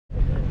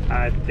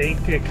I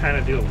think kind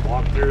of do a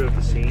walkthrough of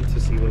the scene to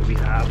see what we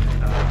have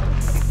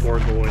before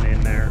going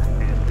in there,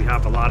 and we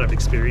have a lot of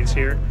experience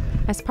here.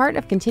 As part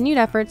of continued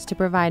efforts to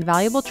provide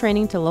valuable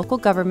training to local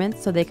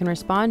governments so they can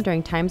respond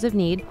during times of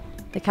need,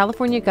 the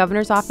California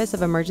Governor's Office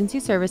of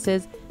Emergency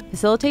Services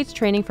facilitates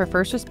training for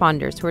first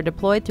responders who are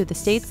deployed through the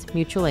state's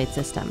mutual aid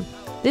system.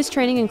 This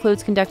training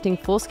includes conducting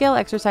full-scale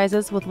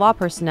exercises with law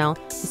personnel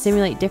to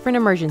simulate different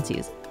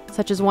emergencies,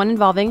 such as one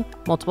involving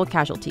multiple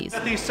casualties.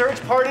 The search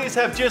parties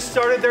have just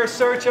started their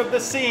search of the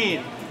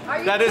scene.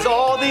 That is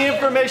all the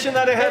information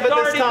that I have at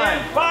this time. It's already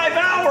been 5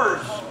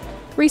 hours!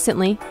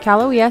 Recently,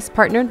 Cal OES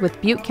partnered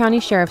with Butte County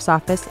Sheriff's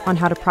Office on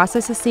how to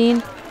process a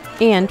scene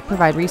and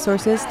provide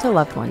resources to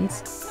loved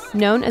ones.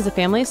 Known as a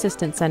Family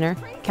Assistance Center,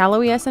 Cal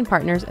OES and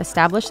partners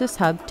established this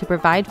hub to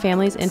provide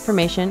families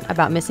information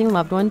about missing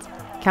loved ones,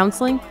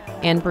 counseling,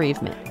 and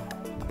bereavement.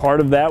 Part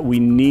of that, we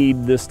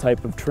need this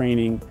type of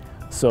training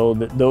so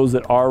that those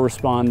that are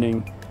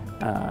responding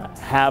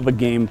have a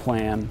game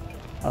plan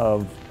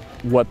of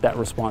what that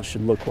response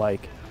should look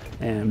like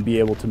and be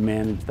able to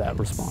manage that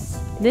response.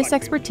 This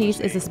expertise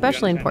is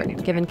especially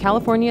important given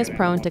California is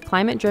prone to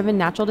climate-driven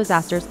natural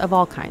disasters of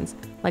all kinds,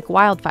 like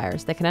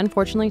wildfires that can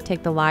unfortunately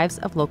take the lives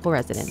of local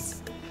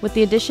residents. With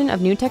the addition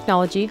of new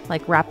technology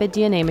like rapid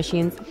DNA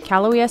machines,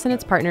 Cal OES and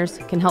its partners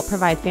can help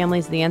provide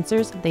families the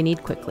answers they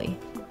need quickly.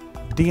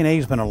 DNA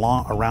has been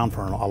around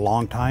for a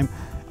long time,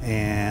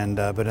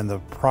 but in the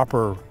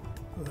proper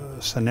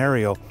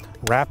scenario,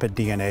 rapid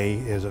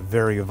DNA is a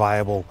very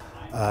viable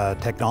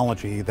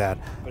technology that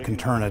can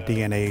turn a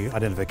DNA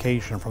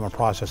identification from a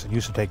process that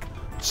used to take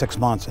 6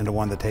 months into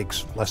one that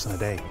takes less than a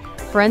day.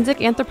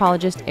 Forensic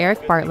anthropologist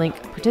Eric Bartlink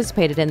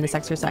participated in this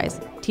exercise,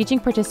 teaching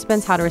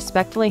participants how to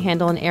respectfully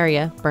handle an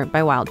area burnt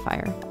by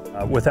wildfire.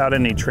 Without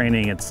any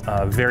training, it's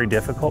very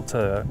difficult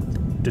to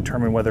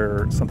determine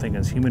whether something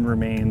is human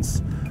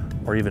remains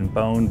or even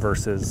bone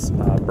versus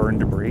burned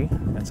debris.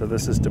 And so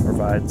this is to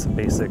provide some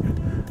basic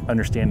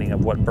understanding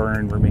of what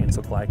burned remains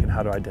look like and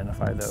how to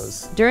identify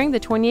those. During the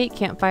 28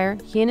 campfire,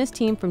 he and his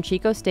team from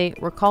Chico State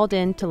were called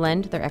in to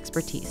lend their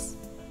expertise.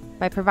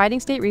 By providing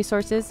state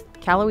resources,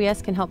 Cal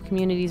OES can help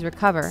communities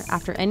recover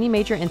after any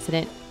major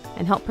incident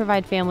and help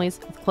provide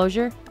families with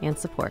closure and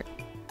support.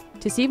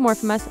 To see more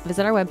from us,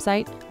 visit our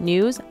website,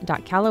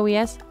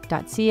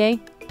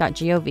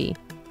 news.caloes.ca.gov,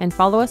 and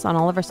follow us on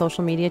all of our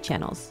social media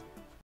channels.